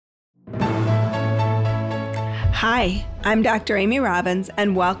Hi, I'm Dr. Amy Robbins,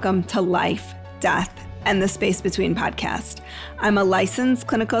 and welcome to Life, Death, and the Space Between podcast. I'm a licensed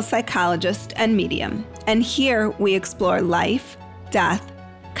clinical psychologist and medium, and here we explore life, death,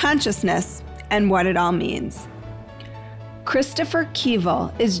 consciousness, and what it all means. Christopher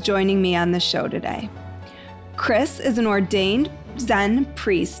Keevil is joining me on the show today. Chris is an ordained Zen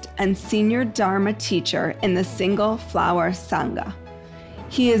priest and senior Dharma teacher in the Single Flower Sangha.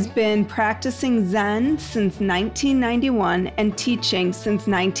 He has been practicing Zen since 1991 and teaching since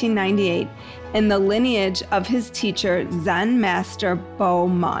 1998 in the lineage of his teacher, Zen Master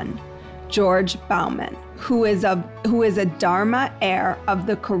Bo-Mun, George Bauman, who is a Dharma heir of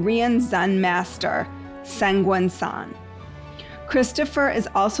the Korean Zen master, Sengwen San. Christopher is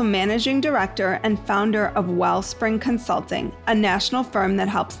also managing director and founder of Wellspring Consulting, a national firm that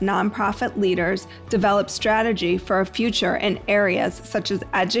helps nonprofit leaders develop strategy for a future in areas such as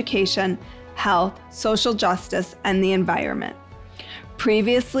education, health, social justice, and the environment.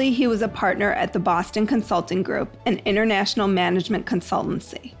 Previously, he was a partner at the Boston Consulting Group, an international management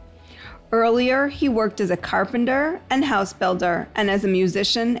consultancy. Earlier, he worked as a carpenter and house builder and as a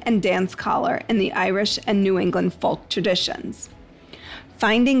musician and dance caller in the Irish and New England folk traditions.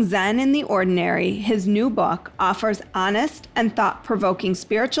 Finding Zen in the Ordinary, his new book, offers honest and thought-provoking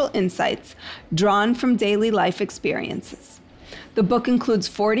spiritual insights drawn from daily life experiences. The book includes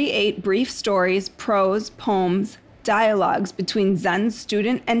 48 brief stories, prose, poems, dialogues between Zen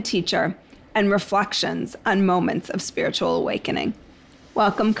student and teacher, and reflections on moments of spiritual awakening.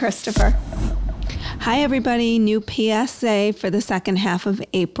 Welcome, Christopher. Hi, everybody. New PSA for the second half of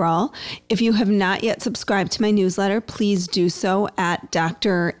April. If you have not yet subscribed to my newsletter, please do so at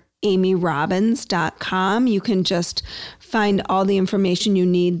dramyrobbins.com. You can just find all the information you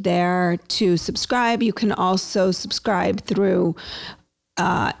need there to subscribe. You can also subscribe through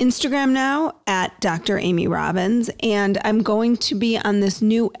Instagram now at Dr. Amy Robbins, and I'm going to be on this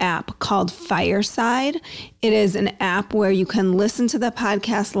new app called Fireside. It is an app where you can listen to the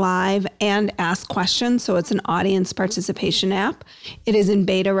podcast live and ask questions, so it's an audience participation app. It is in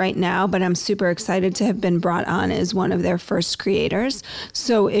beta right now, but I'm super excited to have been brought on as one of their first creators.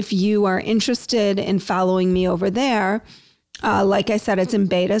 So if you are interested in following me over there, like I said, it's in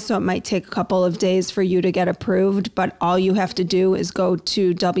beta, so it might take a couple of days for you to get approved, but all you have to do is go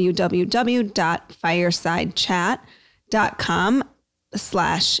to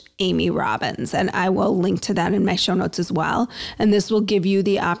www.firesidechat.com/Amy Robbins, and I will link to that in my show notes as well. And this will give you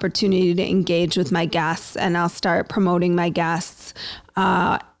the opportunity to engage with my guests, and I'll start promoting my guests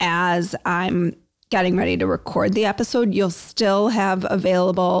as I'm getting ready to record the episode. You'll still have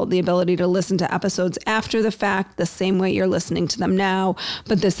available the ability to listen to episodes after the fact, the same way you're listening to them now.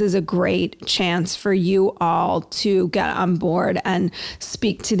 But this is a great chance for you all to get on board and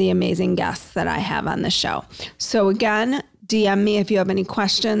speak to the amazing guests that I have on the show. So again, DM me if you have any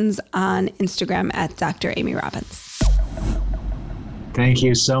questions on Instagram at Dr. Amy Robbins. Thank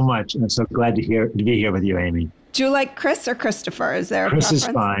you so much. I'm so glad to be here with you, Amy. Do you like Chris or Christopher? Is there a Chris preference?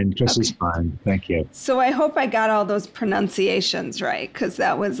 Is fine. Chris is fine. Thank you. So I hope I got all those pronunciations right, because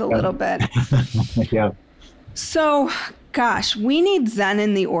that was a little bit. Yeah. So, gosh, we need Zen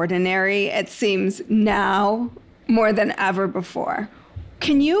in the ordinary, it seems now more than ever before.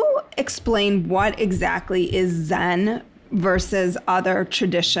 Can you explain what exactly is Zen versus other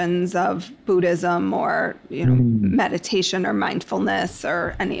traditions of Buddhism or meditation or mindfulness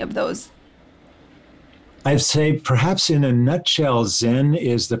or any of those? I'd say perhaps in a nutshell, Zen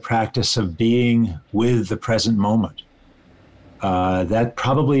is the practice of being with the present moment. That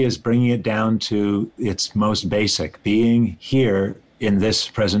probably is bringing it down to its most basic, being here in this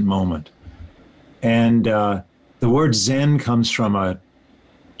present moment. And the word Zen comes from a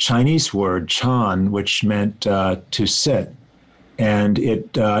Chinese word, Chan, which meant to sit. And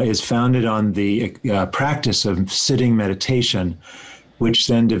it is founded on the practice of sitting meditation, which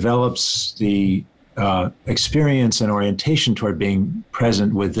then develops the experience and orientation toward being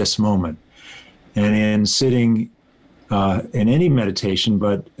present with this moment. And in sitting in any meditation,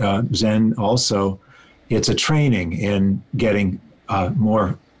 but Zen also, it's a training in getting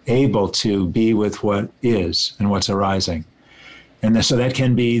more able to be with what is and what's arising. And so that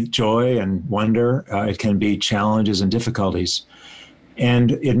can be joy and wonder. It can be challenges and difficulties.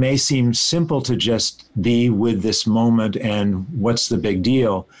 And it may seem simple to just be with this moment and what's the big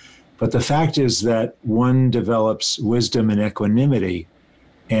deal. But the fact is that one develops wisdom and equanimity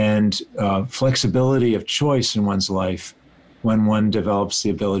and flexibility of choice in one's life when one develops the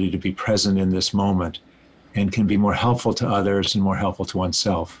ability to be present in this moment and can be more helpful to others and more helpful to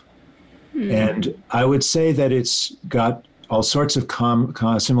oneself. And I would say that it's got all sorts of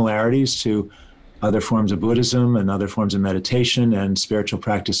similarities to other forms of Buddhism and other forms of meditation and spiritual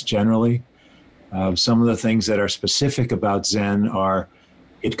practice generally. Some of the things that are specific about Zen are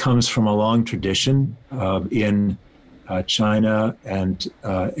it comes from a long tradition in China and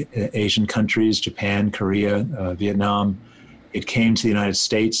Asian countries, Japan, Korea, Vietnam. It came to the United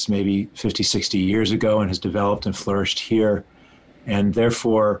States maybe 50, 60 years ago and has developed and flourished here. And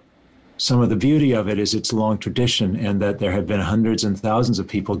therefore, some of the beauty of it is its long tradition, and that there have been hundreds and thousands of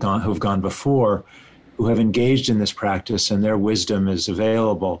people who've gone before who have engaged in this practice, and their wisdom is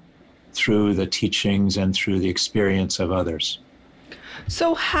available through the teachings and through the experience of others.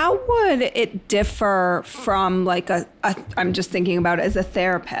 So how would it differ from like I'm just thinking about it as a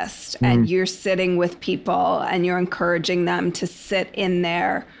therapist, and you're sitting with people and you're encouraging them to sit in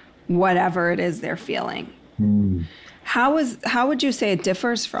their whatever it is they're feeling. How would you say it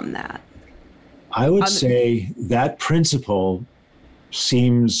differs from that? I would say that principle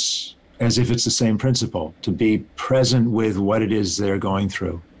seems as if it's the same principle, to be present with what it is they're going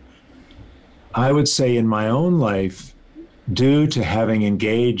through. I would say in my own life, due to having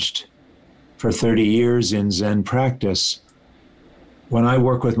engaged for 30 years in Zen practice, when I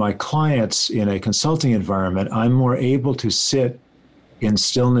work with my clients in a consulting environment, I'm more able to sit in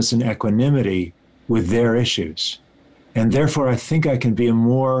stillness and equanimity with their issues. And therefore, I think I can be a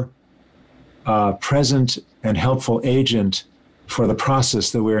more present and helpful agent for the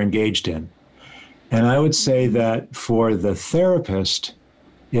process that we're engaged in. And I would say that for the therapist,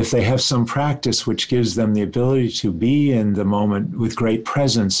 if they have some practice which gives them the ability to be in the moment with great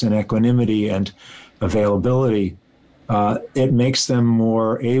presence and equanimity and availability, it makes them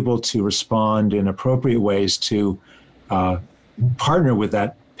more able to respond in appropriate ways to partner with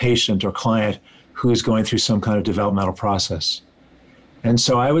that patient or client who is going through some kind of developmental process. And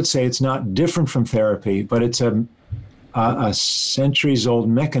so I would say it's not different from therapy, but it's a centuries-old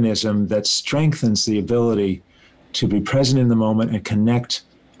mechanism that strengthens the ability to be present in the moment and connect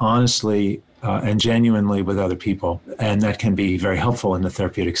honestly and genuinely with other people. And that can be very helpful in the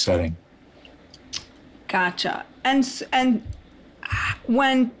therapeutic setting. Gotcha. And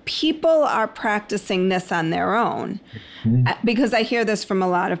when people are practicing this on their own, because I hear this from a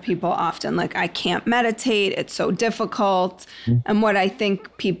lot of people often, like, I can't meditate, it's so difficult. And what I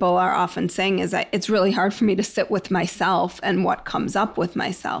think people are often saying is that it's really hard for me to sit with myself and what comes up with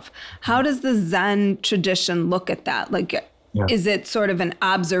myself. How does the Zen tradition look at that? Like, is it sort of an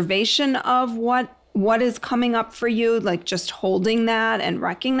observation of what is coming up for you, like just holding that and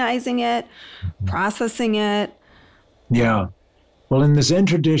recognizing it, processing it? Yeah. Well, in the Zen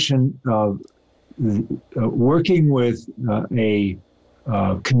tradition, working with a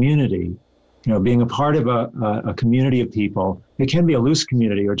community, being a part of a community of people, it can be a loose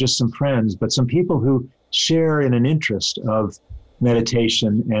community or just some friends, but some people who share in an interest of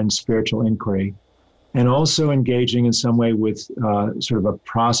meditation and spiritual inquiry, and also engaging in some way with sort of a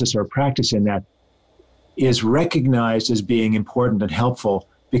process or a practice in that is recognized as being important and helpful,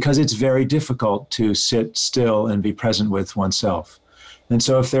 because it's very difficult to sit still and be present with oneself. And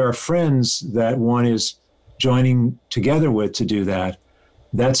so if there are friends that one is joining together with to do that,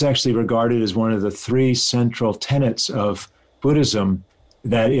 that's actually regarded as one of the three central tenets of Buddhism,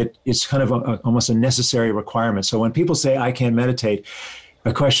 that it's kind of almost a necessary requirement. So when people say, I can't meditate,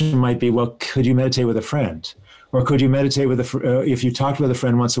 a question might be, well, could you meditate with a friend? Or could you meditate with if you talked with a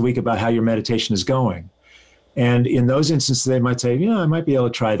friend once a week about how your meditation is going? And in those instances, they might say, I might be able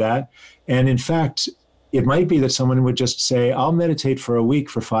to try that. And in fact, it might be that someone would just say, I'll meditate for a week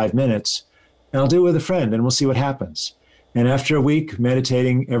for 5 minutes, and I'll do it with a friend, and we'll see what happens. And after a week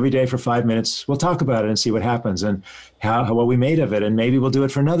meditating every day for 5 minutes, we'll talk about it and see what happens and what we made of it. And maybe we'll do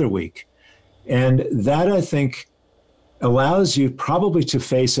it for another week. And that, I think, allows you probably to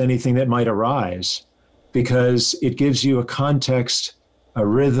face anything that might arise, because it gives you a context, a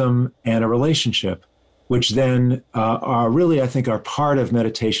rhythm, and a relationship, which then are really, I think, are part of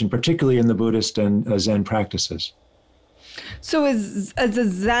meditation, particularly in the Buddhist and Zen practices. So is a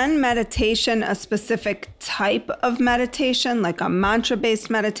Zen meditation a specific type of meditation, like a mantra-based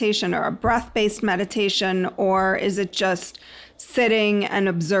meditation or a breath-based meditation, or is it just sitting and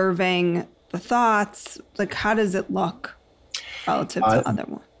observing the thoughts? Like, how does it look relative to other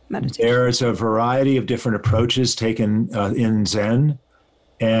meditation? There's a variety of different approaches taken in Zen,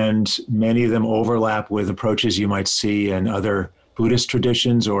 and many of them overlap with approaches you might see in other Buddhist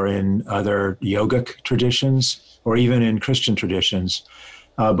traditions or in other yogic traditions, or even in Christian traditions.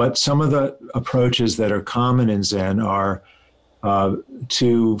 But some of the approaches that are common in Zen are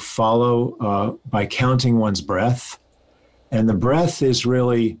to follow by counting one's breath. And the breath is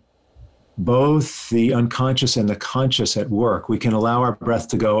really both the unconscious and the conscious at work. We can allow our breath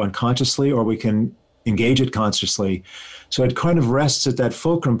to go unconsciously, or we can engage it consciously. So it kind of rests at that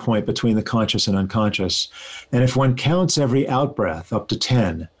fulcrum point between the conscious and unconscious. And if one counts every out breath up to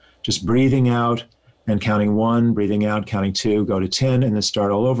 10, just breathing out and counting 1, breathing out, counting 2, go to 10, and then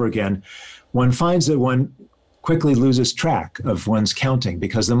start all over again, one finds that one quickly loses track of one's counting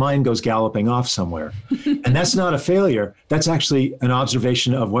because the mind goes galloping off somewhere. And that's not a failure. That's actually an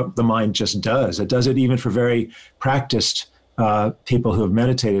observation of what the mind just does. It does it even for very practiced people who have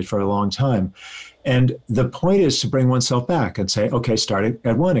meditated for a long time. And the point is to bring oneself back and say, okay, start it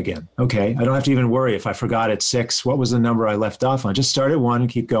at 1 again. Okay, I don't have to even worry if I forgot at 6, what was the number I left off on? Just start at 1 and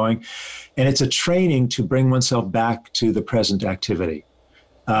keep going. And it's a training to bring oneself back to the present activity.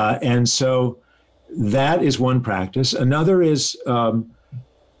 And so that is one practice. Another is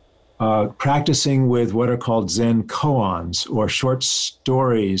practicing with what are called Zen koans, or short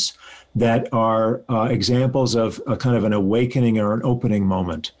stories that are examples of a kind of an awakening or an opening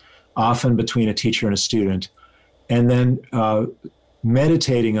moment, often between a teacher and a student, and then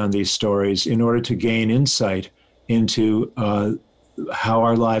meditating on these stories in order to gain insight into how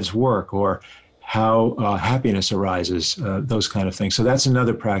our lives work, or how happiness arises, those kind of things. So that's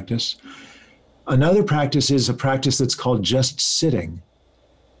another practice. Another practice is a practice that's called just sitting,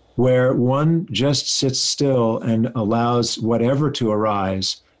 where one just sits still and allows whatever to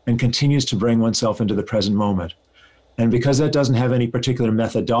arise and continues to bring oneself into the present moment. And because that doesn't have any particular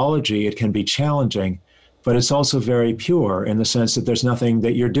methodology, it can be challenging, but it's also very pure in the sense that there's nothing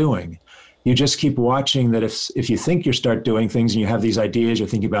that you're doing. You just keep watching that if you think you start doing things and you have these ideas, you're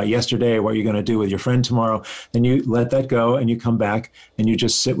thinking about yesterday or what you're going to do with your friend tomorrow, then you let that go and you come back and you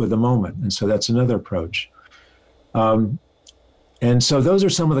just sit with the moment. And so that's another approach. And so those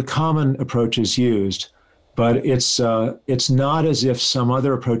are some of the common approaches used, but it's not as if some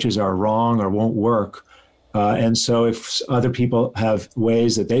other approaches are wrong or won't work. And so if other people have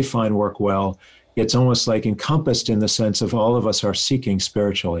ways that they find work well, it's almost like encompassed in the sense of all of us are seeking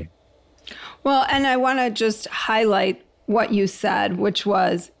spiritually. Well, and I want to just highlight what you said, which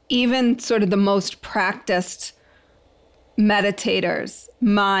was even sort of the most practiced meditators'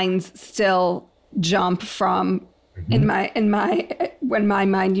 minds still jump from when my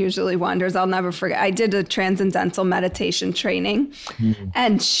mind usually wanders. I'll never forget. I did a transcendental meditation training,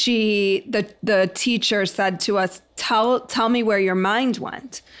 and the teacher said to us, tell me where your mind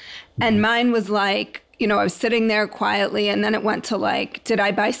went. And mine was like, I was sitting there quietly, and then it went to like, did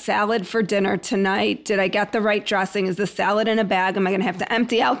I buy salad for dinner tonight? Did I get the right dressing? Is the salad in a bag? Am I going to have to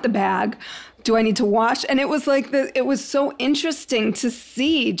empty out the bag? Do I need to wash? And it was like, it was so interesting to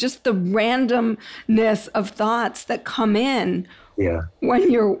see just the randomness of thoughts that come in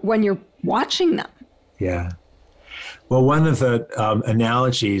when you're watching them. Yeah. Well, one of the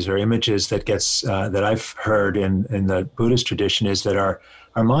analogies or images that gets that I've heard in the Buddhist tradition is that our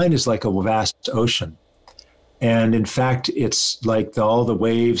mind is like a vast ocean. And in fact, it's like all the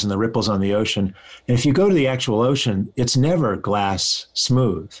waves and the ripples on the ocean. And if you go to the actual ocean, it's never glass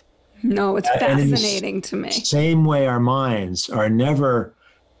smooth. No, it's fascinating to me. Same way our minds are never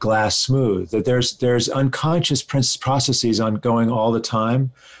glass smooth, that there's unconscious processes ongoing all the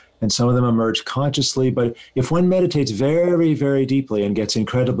time. And some of them emerge consciously. But if one meditates very, very deeply and gets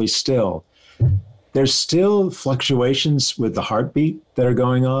incredibly still, there's still fluctuations with the heartbeat that are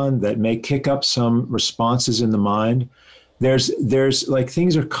going on that may kick up some responses in the mind. There's like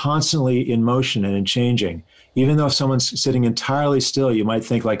things are constantly in motion and in changing. Even though if someone's sitting entirely still, you might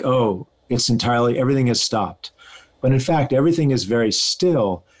think like, oh, everything has stopped. But in fact, everything is very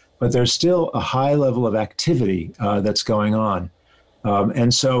still, but there's still a high level of activity that's going on.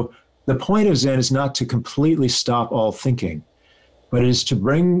 And so the point of Zen is not to completely stop all thinking, but it is to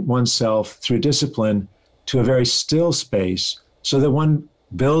bring oneself through discipline to a very still space so that one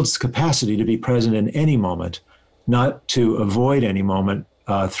builds capacity to be present in any moment, not to avoid any moment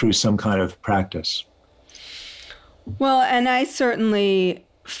through some kind of practice. Well, and I certainly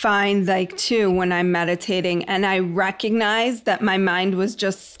find like too, when I'm meditating and I recognize that my mind was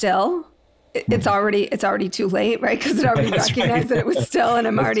just still, it's already too late, right? Because it already recognized that it was still and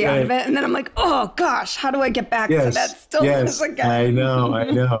I'm already out of it. And then I'm like, oh gosh, how do I get back to that stillness again? I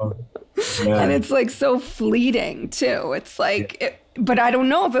know. Yeah. And it's like so fleeting too. It's like, but I don't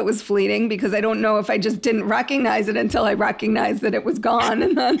know if it was fleeting because I don't know if I just didn't recognize it until I recognized that it was gone.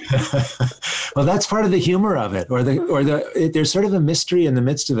 And then, well, that's part of the humor of it, or there's sort of a mystery in the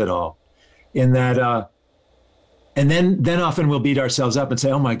midst of it all, in that And then often we'll beat ourselves up and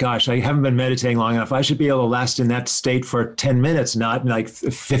say, oh my gosh, I haven't been meditating long enough. I should be able to last in that state for 10 minutes, not like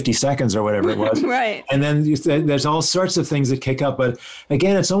 50 seconds or whatever it was. Right. And then there's all sorts of things that kick up. But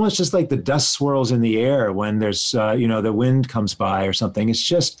again, it's almost just like the dust swirls in the air when there's, the wind comes by or something. It's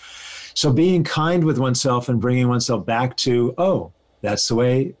just, so being kind with oneself and bringing oneself back to, oh, that's the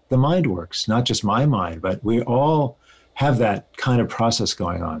way the mind works. Not just my mind, but we all have that kind of process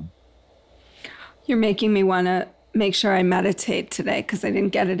going on. You're making me want to make sure I meditate today because I didn't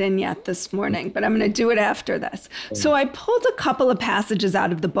get it in yet this morning, but I'm going to do it after this. So I pulled a couple of passages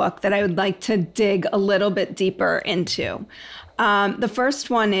out of the book that I would like to dig a little bit deeper into. The first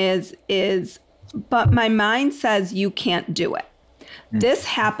one is, but my mind says you can't do it. This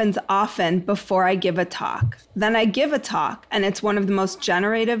happens often before I give a talk. Then I give a talk, and it's one of the most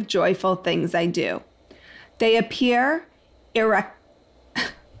generative, joyful things I do. They appear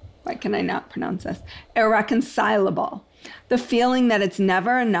why can I not pronounce this? Irreconcilable. The feeling that it's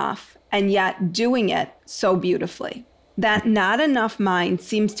never enough, and yet doing it so beautifully. That not enough mind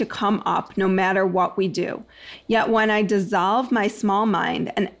seems to come up no matter what we do. Yet when I dissolve my small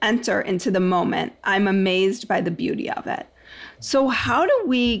mind and enter into the moment, I'm amazed by the beauty of it. So how do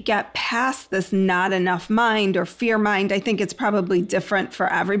we get past this not enough mind or fear mind? I think it's probably different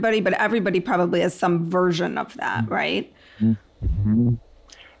for everybody, but everybody probably has some version of that, right? Mm-hmm.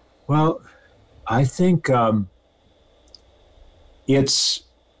 Well, I think it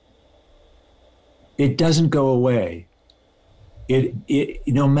doesn't go away. It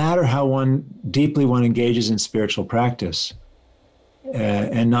no matter how deeply one engages in spiritual practice,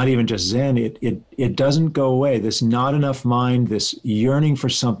 and not even just Zen, it doesn't go away. This not enough mind, this yearning for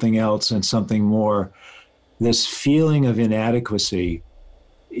something else and something more, this feeling of inadequacy,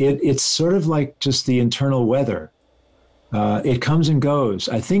 it's sort of like just the internal weather. It comes and goes.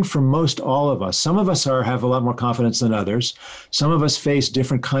 I think for most all of us, some of us have a lot more confidence than others. Some of us face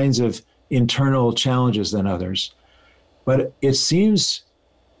different kinds of internal challenges than others. But it seems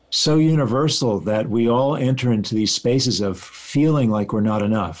so universal that we all enter into these spaces of feeling like we're not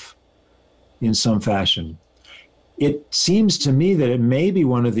enough in some fashion. It seems to me that it may be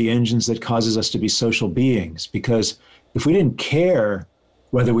one of the engines that causes us to be social beings, because if we didn't care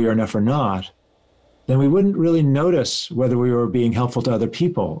whether we are enough or not, then we wouldn't really notice whether we were being helpful to other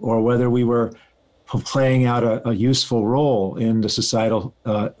people or whether we were playing out a useful role in the societal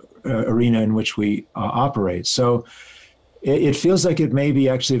arena in which we operate. So it feels like it may be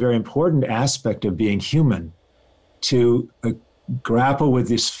actually a very important aspect of being human to grapple with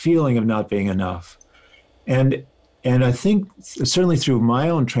this feeling of not being enough. And I think certainly through my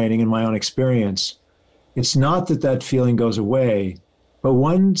own training and my own experience, it's not that feeling goes away, but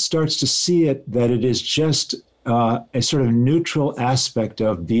one starts to see it that it is just a sort of neutral aspect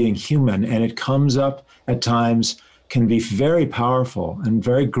of being human, and it comes up at times, can be very powerful and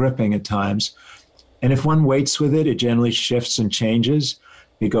very gripping at times. And if one waits with it, it generally shifts and changes.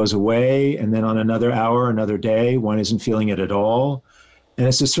 It goes away, and then on another hour, another day, one isn't feeling it at all. And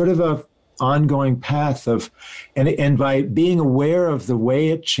it's a sort of a ongoing path of, and by being aware of the way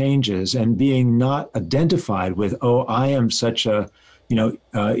it changes and being not identified with, oh, I am such a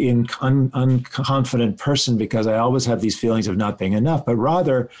unconfident person because I always have these feelings of not being enough, but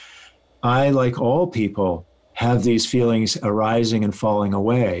rather I, like all people, have these feelings arising and falling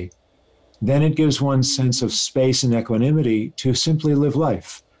away, then it gives one sense of space and equanimity to simply live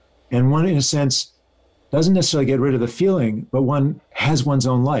life. And one, in a sense, doesn't necessarily get rid of the feeling, but one has one's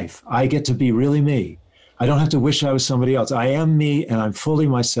own life. I get to be really me. I don't have to wish I was somebody else. I am me, and I'm fully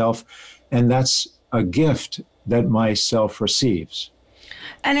myself, and that's a gift that myself receives.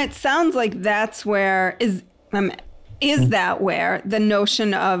 And it sounds like that's where is that where the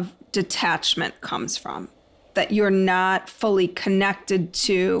notion of detachment comes from? That you're not fully connected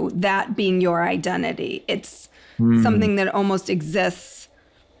to that being your identity. It's something that almost exists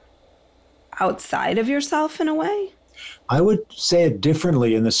outside of yourself in a way? I would say it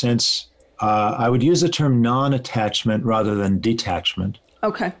differently in the sense, I would use the term non-attachment rather than detachment.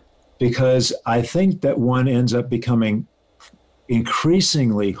 Okay. Because I think that one ends up becoming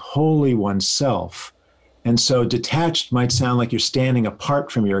increasingly wholly oneself. And so detached might sound like you're standing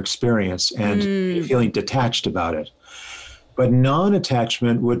apart from your experience and you're feeling detached about it. But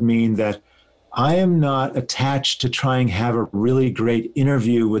non-attachment would mean that I am not attached to trying to have a really great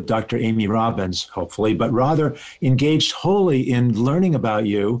interview with Dr. Amy Robbins, hopefully, but rather engaged wholly in learning about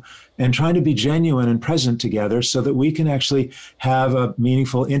you and trying to be genuine and present together so that we can actually have a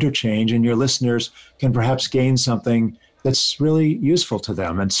meaningful interchange and your listeners can perhaps gain something that's really useful to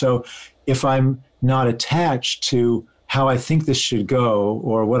them. And so if I'm not attached to how I think this should go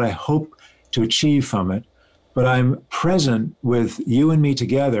or what I hope to achieve from it, but I'm present with you and me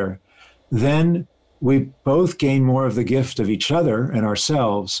together, then we both gain more of the gift of each other and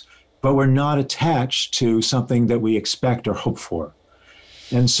ourselves, but we're not attached to something that we expect or hope for.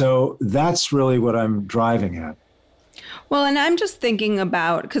 And so that's really what I'm driving at. Well, and I'm just thinking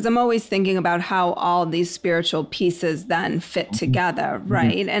about, because I'm always thinking about how all these spiritual pieces then fit together,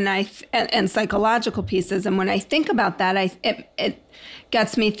 right? And psychological pieces. And when I think about that, it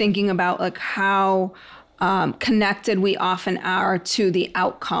gets me thinking about like how connected we often are to the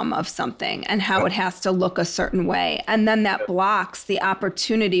outcome of something and how it has to look a certain way. And then that blocks the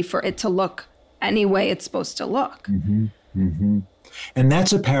opportunity for it to look any way it's supposed to look. And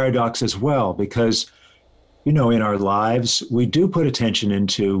that's a paradox as well, because in our lives, we do put attention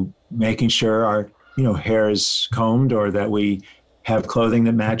into making sure our, hair is combed, or that we have clothing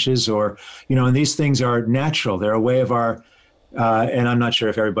that matches, or, and these things are natural. They're a way of our, and I'm not sure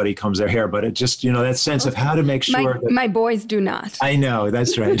if everybody combs their hair, but it just, that sense of how to make sure. My boys do not. I know,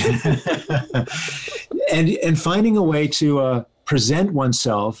 that's right. and finding a way to present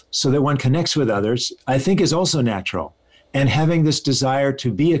oneself so that one connects with others, I think is also natural. And having this desire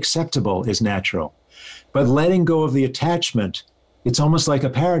to be acceptable is natural. But letting go of the attachment, it's almost like a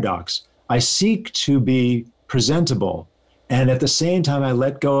paradox. I seek to be presentable, and at the same time, I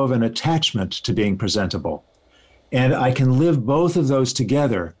let go of an attachment to being presentable. And I can live both of those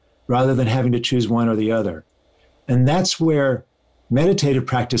together rather than having to choose one or the other. And that's where meditative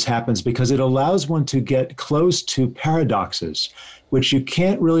practice happens, because it allows one to get close to paradoxes, which you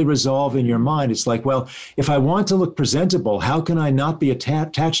can't really resolve in your mind. It's like, well, if I want to look presentable, how can I not be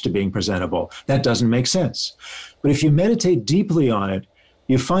attached to being presentable? That doesn't make sense. But if you meditate deeply on it,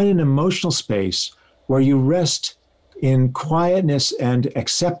 you find an emotional space where you rest in quietness and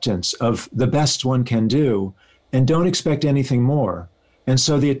acceptance of the best one can do and don't expect anything more. And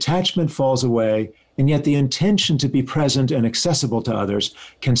so the attachment falls away, and yet the intention to be present and accessible to others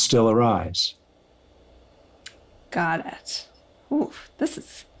can still arise. Got it. Ooh, this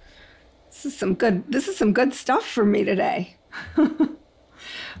is some good stuff for me today.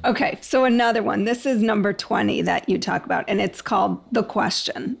 Okay, so another one. This is number 20 that you talk about, and it's called The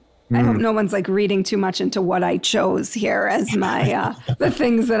Question. I hope no one's like reading too much into what I chose here as my the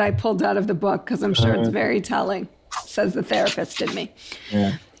things that I pulled out of the book, because I'm sure it's very telling, says the therapist in me.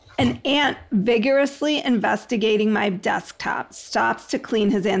 Yeah. An ant vigorously investigating my desktop stops to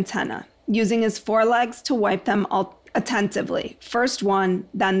clean his antenna, using his forelegs to wipe them attentively, first one,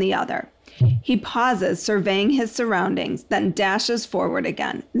 then the other. He pauses, surveying his surroundings, then dashes forward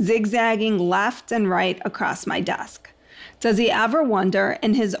again, zigzagging left and right across my desk. Does he ever wonder,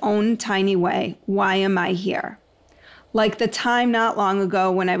 in his own tiny way, why am I here? Like the time not long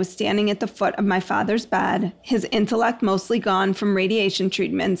ago when I was standing at the foot of my father's bed, his intellect mostly gone from radiation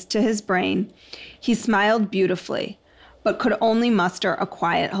treatments to his brain, he smiled beautifully, but could only muster a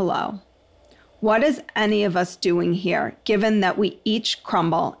quiet hello. What is any of us doing here, given that we each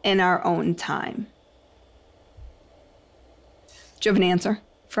crumble in our own time? Do you have an answer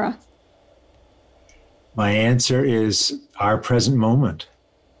for us? My answer is our present moment.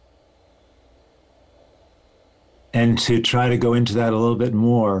 And to try to go into that a little bit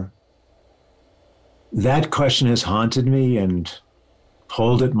more, that question has haunted me and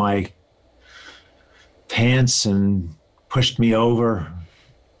pulled at my pants and pushed me over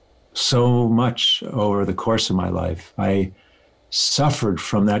so much over the course of my life. I suffered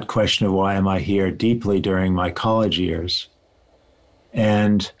from that question of why am I here deeply during my college years,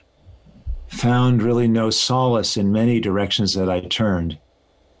 and found really no solace in many directions that I turned,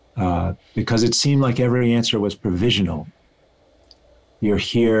 because it seemed like every answer was provisional. You're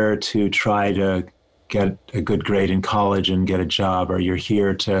here to try to get a good grade in college and get a job, or you're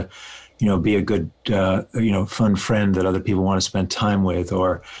here to, be a good, fun friend that other people want to spend time with,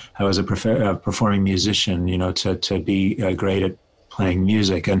 or I was a performing musician, to be great at playing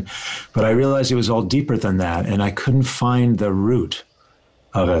music. But I realized it was all deeper than that, and I couldn't find the root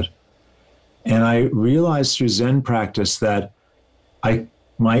of it. And I realized through Zen practice that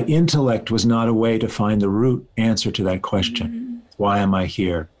my intellect was not a way to find the root answer to that question. Why am I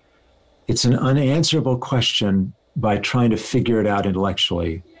here? It's an unanswerable question by trying to figure it out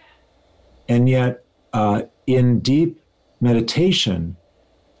intellectually. And yet, in deep meditation,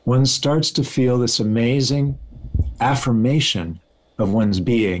 one starts to feel this amazing affirmation of one's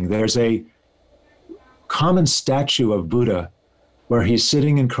being. There's a common statue of Buddha where he's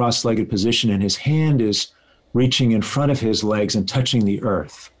sitting in cross-legged position and his hand is reaching in front of his legs and touching the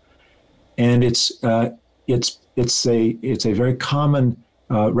earth. And it's a very common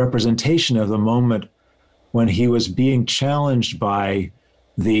representation of the moment when he was being challenged by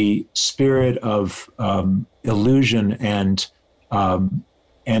the spirit of illusion and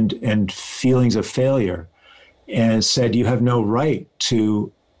feelings of failure, and said, "You have no right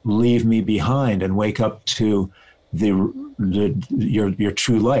to leave me behind and wake up to your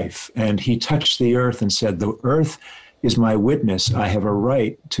true life." And he touched the earth and said, "The earth is my witness. I have a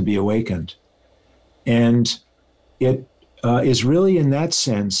right to be awakened." And it is really in that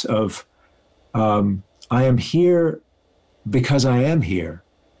sense of, I am here because I am here.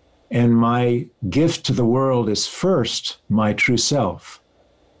 And my gift to the world is first my true self.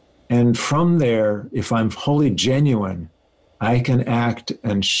 And from there, if I'm wholly genuine, I can act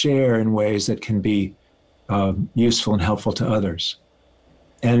and share in ways that can be useful and helpful to others.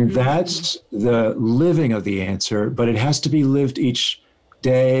 And that's the living of the answer, but it has to be lived each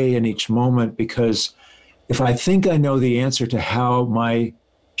day and each moment, because if I think I know the answer to how my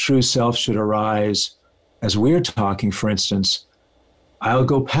true self should arise, as we're talking, for instance, I'll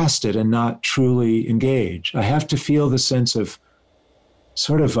go past it and not truly engage. I have to feel the sense of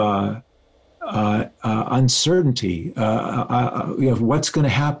sort of uncertainty. What's going to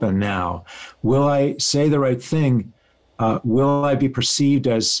happen now? Will I say the right thing? Will I be perceived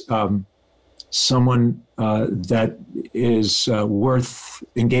as someone that is worth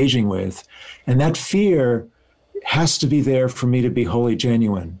engaging with? And that fear has to be there for me to be wholly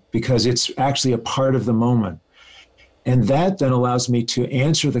genuine, because it's actually a part of the moment. And that then allows me to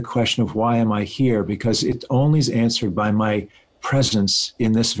answer the question of why am I here, because it only is answered by my presence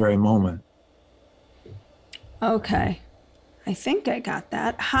in this very moment. Okay. I think I got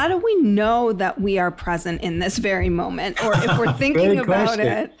that. How do we know that we are present in this very moment? Or if we're thinking about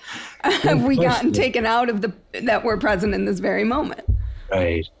it, have we gotten taken out of that we're present in this very moment?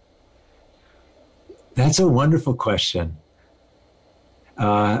 Right. That's a wonderful question.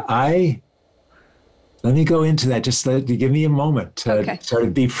 Let me go into that. Just give me a moment to sort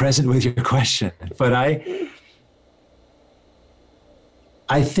of be present with your question. But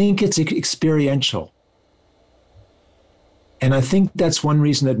I think it's experiential. And I think that's one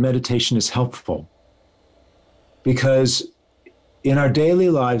reason that meditation is helpful. Because in our daily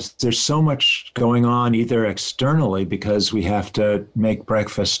lives, there's so much going on, either externally, because we have to make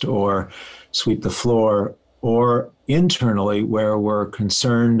breakfast or sweep the floor, or internally, where we're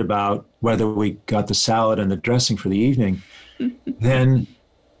concerned about whether we got the salad and the dressing for the evening, then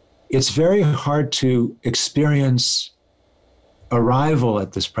it's very hard to experience arrival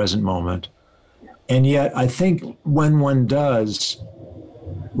at this present moment. And yet, I think when one does,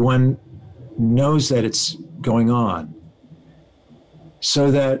 one knows that it's going on. So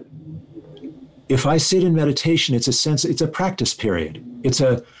that if I sit in meditation, it's a practice period.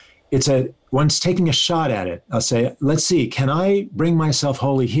 One's taking a shot at it. I'll say, let's see, can I bring myself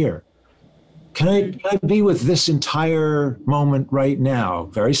wholly here? Can I be with this entire moment right now?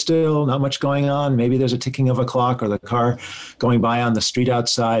 Very still, not much going on. Maybe there's a ticking of a clock or the car going by on the street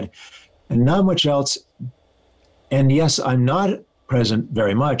outside, and not much else. And yes, I'm not present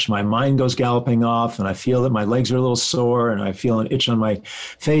very much. My mind goes galloping off, and I feel that my legs are a little sore, and I feel an itch on my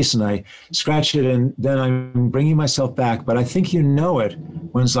face, and I scratch it, and then I'm bringing myself back. But I think you know it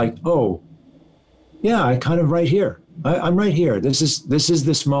when it's like, oh, yeah, I'm kind of right here. I'm right here. This is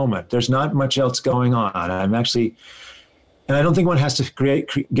this moment. There's not much else going on. I'm actually, and I don't think one has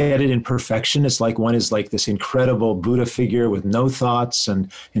to get it in perfection. It's like one is like this incredible Buddha figure with no thoughts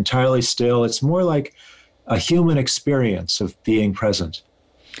and entirely still. It's more like a human experience of being present.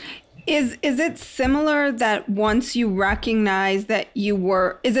 Is it similar that once you recognize that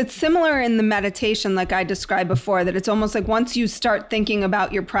is it similar in the meditation like I described before, that it's almost like once you start thinking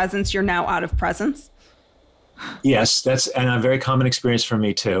about your presence, you're now out of presence? Yes, that's a very common experience for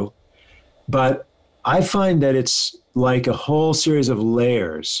me too. But I find that it's like a whole series of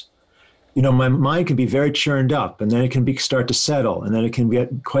layers. You know, my mind can be very churned up, and then it can start to settle, and then it can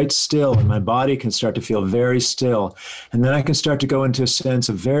get quite still, and my body can start to feel very still. And then I can start to go into a sense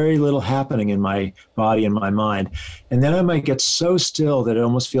of very little happening in my body and my mind. And then I might get so still that it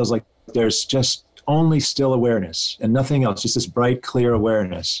almost feels like there's just only still awareness and nothing else, just this bright, clear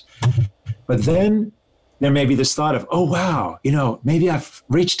awareness. But then there may be this thought of, oh, wow, maybe I've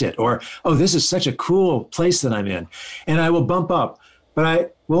reached it, or, oh, this is such a cool place that I'm in. And I will bump up, but I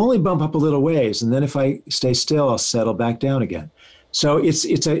will only bump up a little ways. And then if I stay still, I'll settle back down again. So it's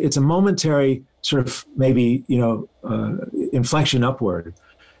a momentary sort of maybe, inflection upward,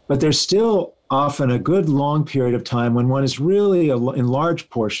 but there's still often a good long period of time when one is really, in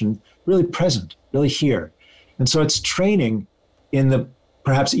large portion, really present, really here. And so it's training in the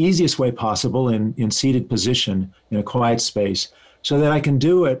perhaps easiest way possible in seated position in a quiet space, so that I can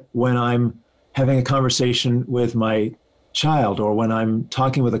do it when I'm having a conversation with my child, or when I'm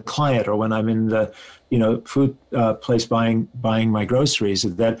talking with a client, or when I'm in the food place buying my groceries,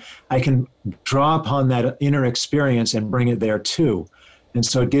 that I can draw upon that inner experience and bring it there too. And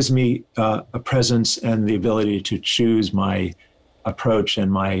so it gives me a presence and the ability to choose my approach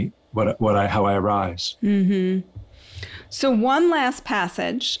and how I arise. Mm-hmm. So one last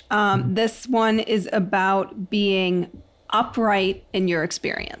passage. This one is about being upright in your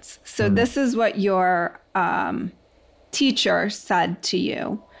experience. So this is what your teacher said to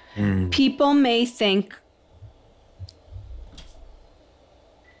you. People may think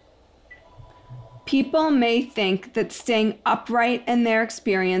that staying upright in their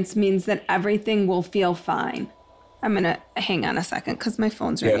experience means that everything will feel fine. I'm going to hang on a second because my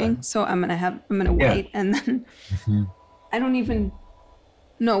phone's ringing. So I'm going to wait. And then I don't even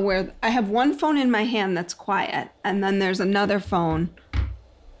know where. I have one phone in my hand that's quiet. And then there's another phone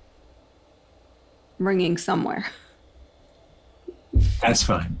ringing somewhere. That's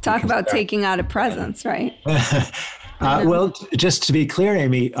fine. Talk about taking out a presence, right? Well, just to be clear,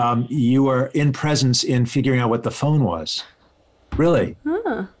 Amy, you were in presence in figuring out what the phone was. Really?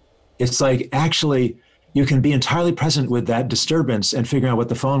 Huh. It's like, actually, you can be entirely present with that disturbance and figuring out what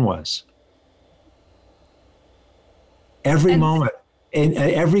the phone was. Every moment, in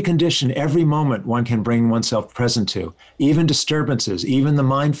every condition, every moment, one can bring oneself present to, even disturbances, even the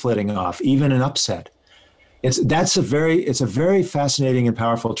mind flitting off, even an upset. It's a very fascinating and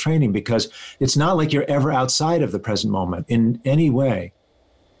powerful training, because it's not like you're ever outside of the present moment in any way.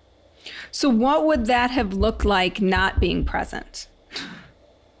 So what would that have looked like not being present?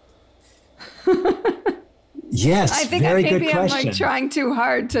 Yes, I think very maybe good question. I'm like trying too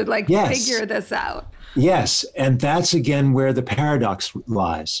hard to figure this out. Yes, and that's again where the paradox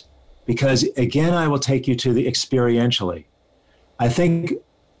lies, because again, I will take you to the experientially. I think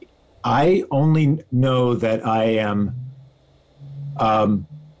I only know that I am, I'm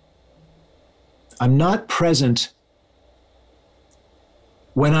not present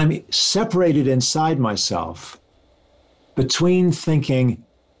when I'm separated inside myself between thinking,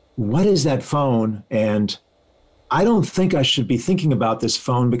 what is that phone? And I don't think I should be thinking about this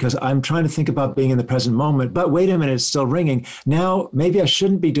phone because I'm trying to think about being in the present moment. But wait a minute, it's still ringing. Now, maybe I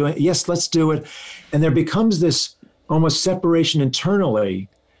shouldn't be doing it. Yes, let's do it. And there becomes this almost separation internally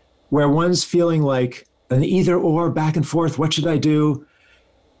where one's feeling like an either or, back and forth. What should I do?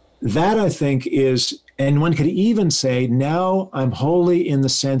 That, I think, is, and one could even say, now I'm wholly in the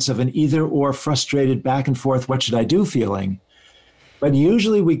sense of an either or, frustrated back and forth, what should I do feeling. But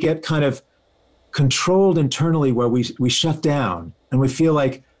usually we get kind of controlled internally where we shut down and we feel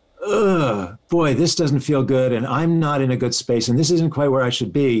like, ugh, boy, this doesn't feel good, and I'm not in a good space, and this isn't quite where I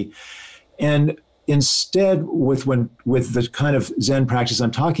should be. And instead, with the kind of Zen practice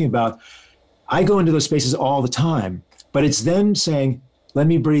I'm talking about, I go into those spaces all the time, but it's then saying, let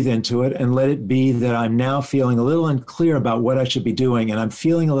me breathe into it and let it be that I'm now feeling a little unclear about what I should be doing, and I'm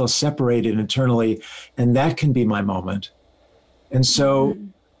feeling a little separated internally, and that can be my moment. And so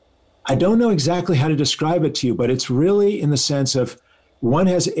I don't know exactly how to describe it to you, but it's really in the sense of one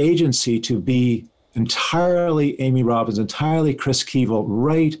has agency to be entirely Amy Robbins, entirely Chris Keevil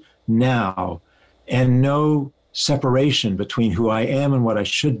right now, and no separation between who I am and what I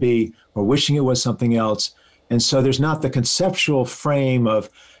should be, or wishing it was something else. And so there's not the conceptual frame of,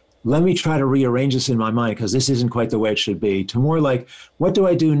 let me try to rearrange this in my mind because this isn't quite the way it should be, to more like, what do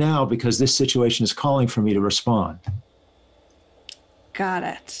I do now because this situation is calling for me to respond? Got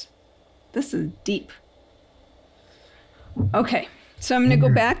it. This is deep. Okay, so I'm going to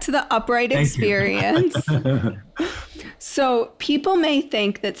go back to the upright experience. So people may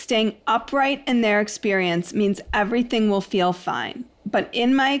think that staying upright in their experience means everything will feel fine. But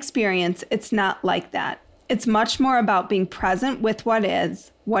in my experience, it's not like that. It's much more about being present with what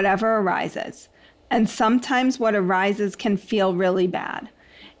is, whatever arises. And sometimes what arises can feel really bad.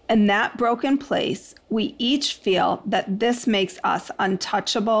 In that broken place, we each feel that this makes us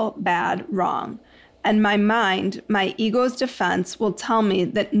untouchable, bad, wrong. And my mind, my ego's defense, will tell me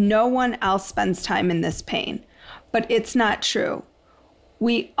that no one else spends time in this pain. But it's not true.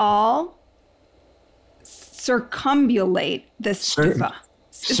 We all circumambulate this stupa.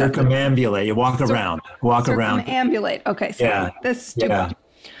 Circumambulate. You walk around. Circumambulate. Okay, so this stupa. Yeah.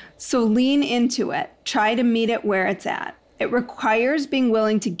 So lean into it. Try to meet it where it's at. It requires being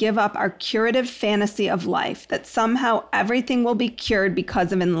willing to give up our curative fantasy of life, that somehow everything will be cured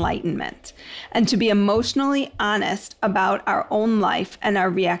because of enlightenment, and to be emotionally honest about our own life and our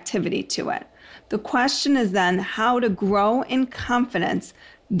reactivity to it. The question is then how to grow in confidence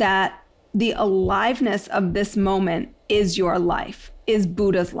that the aliveness of this moment is your life, is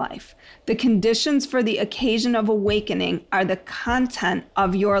Buddha's life. The conditions for the occasion of awakening are the content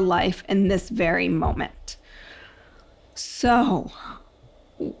of your life in this very moment. So,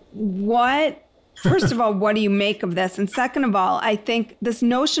 first of all, what do you make of this? And second of all, I think this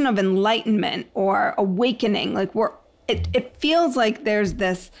notion of enlightenment or awakening, like it feels like there's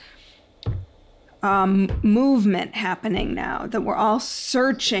this movement happening now that we're all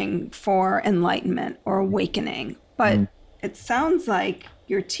searching for enlightenment or awakening. But it sounds like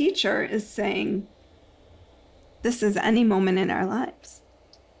your teacher is saying this is any moment in our lives.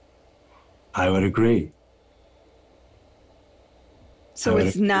 I would agree. So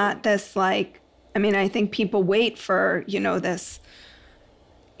it's not this like, I mean, I think people wait for, this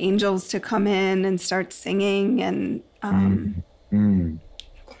angels to come in and start singing and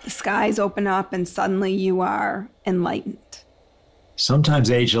the skies open up and suddenly you are enlightened. Sometimes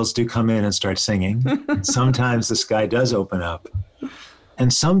angels do come in and start singing. And sometimes the sky does open up.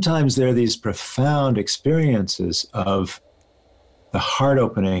 And sometimes there are these profound experiences of the heart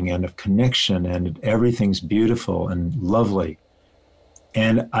opening and of connection and everything's beautiful and lovely.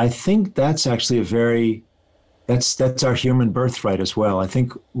 And I think that's actually that's our human birthright as well. I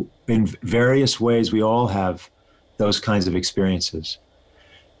think in various ways we all have those kinds of experiences.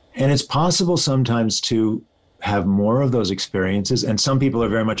 And it's possible sometimes to have more of those experiences, and some people are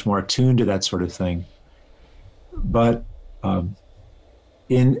very much more attuned to that sort of thing. But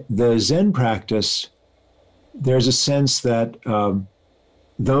in the Zen practice, there's a sense that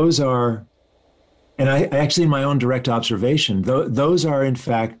those are, and I actually in my own direct observation, those are in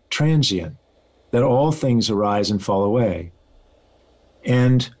fact transient, that all things arise and fall away.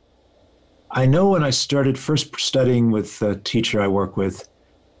 And I know when I started first studying with the teacher I work with,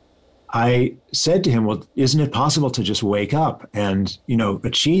 I said to him, well, isn't it possible to just wake up and,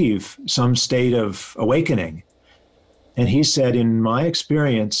 achieve some state of awakening? And he said, in my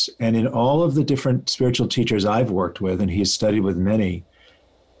experience and in all of the different spiritual teachers I've worked with, and he's studied with many,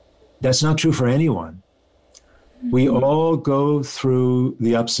 that's not true for anyone. We all go through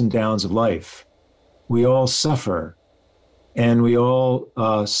the ups and downs of life. We all suffer, and we all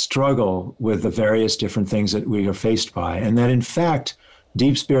struggle with the various different things that we are faced by. And that in fact,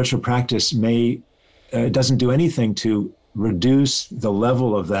 deep spiritual practice doesn't do anything to reduce the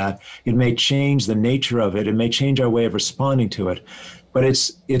level of that. It may change the nature of it. It may change our way of responding to it. But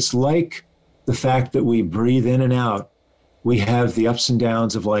it's like the fact that we breathe in and out. We have the ups and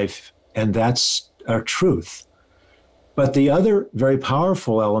downs of life, and that's our truth. But the other very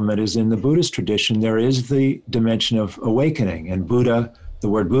powerful element is in the Buddhist tradition, there is the dimension of awakening. And Buddha, the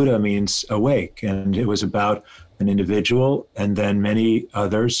word Buddha means awake. And it was about an individual and then many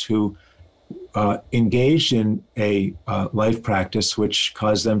others who engaged in a life practice which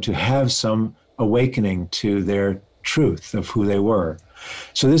caused them to have some awakening to their truth of who they were.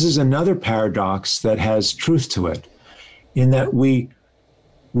 So this is another paradox that has truth to it, in that we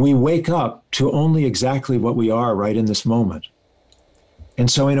wake up to only exactly what we are right in this moment. And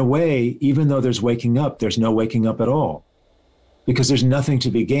so in a way, even though there's waking up, there's no waking up at all, because there's nothing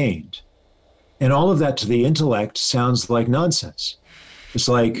to be gained. And all of that to the intellect sounds like nonsense. It's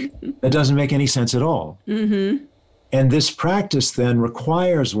like, that doesn't make any sense at all. Mm-hmm. And this practice then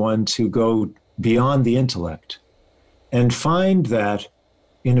requires one to go beyond the intellect and find that,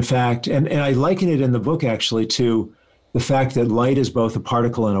 in fact, and I liken it in the book actually to the fact that light is both a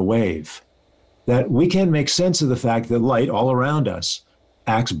particle and a wave. That we can't make sense of the fact that light all around us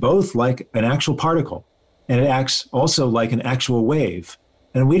acts both like an actual particle and it acts also like an actual wave.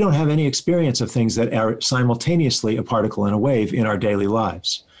 And we don't have any experience of things that are simultaneously a particle and a wave in our daily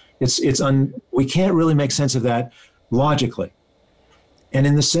lives. We can't really make sense of that logically. And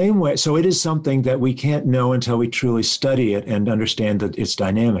in the same way, so it is something that we can't know until we truly study it and understand its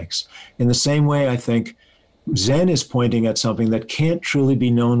dynamics. In the same way, I think Zen is pointing at something that can't truly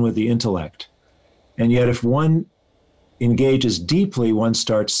be known with the intellect. And yet if one engages deeply, one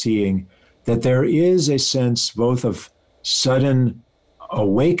starts seeing that there is a sense both of sudden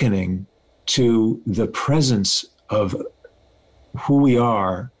awakening to the presence of who we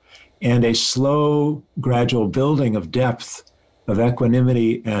are and a slow, gradual building of depth, of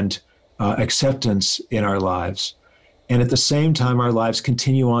equanimity and acceptance in our lives. And at the same time, our lives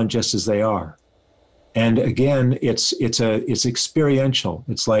continue on just as they are. And again, it's experiential.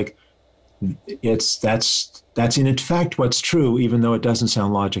 It's like, that's in fact what's true, even though it doesn't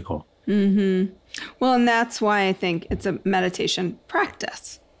sound logical. Mm-hmm. Well, and that's why I think it's a meditation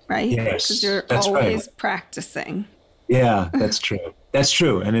practice, right? Yes, because you're always practicing. Yeah, that's true. That's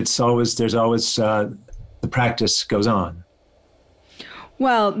true. And there's always the practice goes on.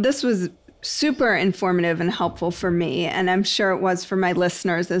 Well, this was super informative and helpful for me, and I'm sure it was for my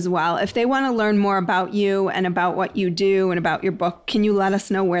listeners as well. If they want to learn more about you and about what you do and about your book, can you let us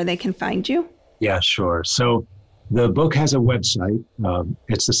know where they can find you? Yeah, sure. So the book has a website.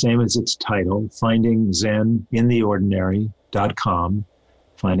 It's the same as its title, findingzenintheordinary.com,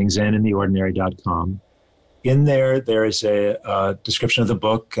 findingzenintheordinary.com. In there is a description of the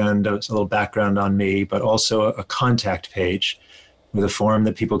book and a little background on me, but also a contact page with a form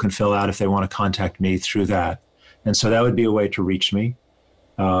that people can fill out if they want to contact me through that. And so that would be a way to reach me.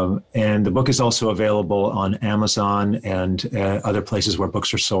 And the book is also available on Amazon and other places where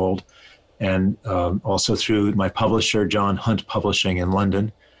books are sold, and also through my publisher, John Hunt Publishing in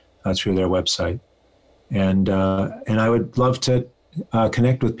London, through their website. And I would love to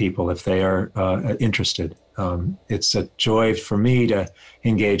connect with people if they are interested. It's a joy for me to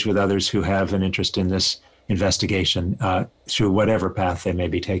engage with others who have an interest in this investigation through whatever path they may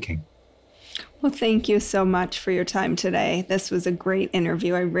be taking. Well, thank you so much for your time today. This was a great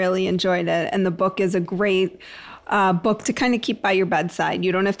interview. I really enjoyed it. And the book is a great book to kind of keep by your bedside.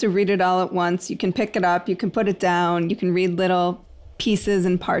 You don't have to read it all at once. You can pick it up, you can put it down, you can read little pieces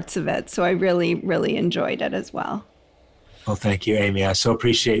and parts of it. So I really, really enjoyed it as well. Well, thank you, Amy. I so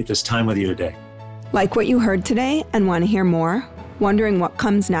appreciate this time with you today. Like what you heard today and want to hear more? Wondering what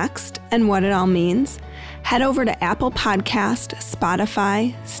comes next and what it all means? Head over to Apple Podcast,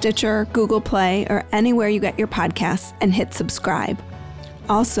 Spotify, Stitcher, Google Play, or anywhere you get your podcasts and hit subscribe.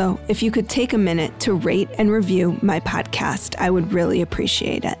 Also, if you could take a minute to rate and review my podcast, I would really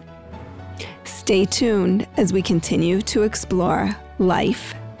appreciate it. Stay tuned as we continue to explore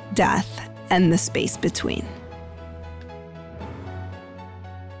life, death, and the space between.